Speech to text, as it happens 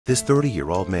This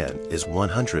 30-year-old man is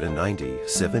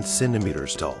 197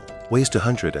 centimeters tall, weighs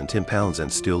 210 pounds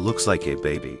and still looks like a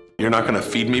baby. You're not gonna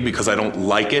feed me because I don't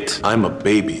like it? I'm a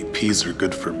baby. Peas are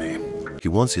good for me. He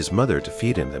wants his mother to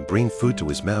feed him and bring food to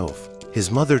his mouth.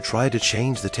 His mother tried to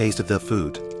change the taste of the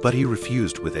food, but he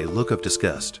refused with a look of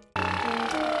disgust.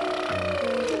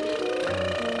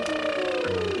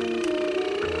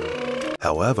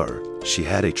 However, she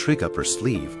had a trick up her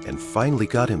sleeve and finally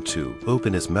got him to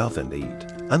open his mouth and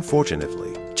eat.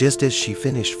 Unfortunately, just as she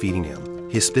finished feeding him,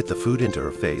 he spit the food into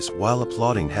her face while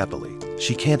applauding happily.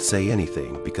 She can't say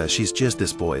anything because she's just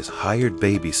this boy's hired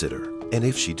babysitter, and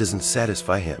if she doesn't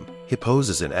satisfy him, he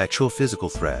poses an actual physical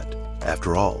threat.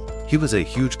 After all, he was a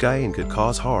huge guy and could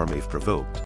cause harm if provoked.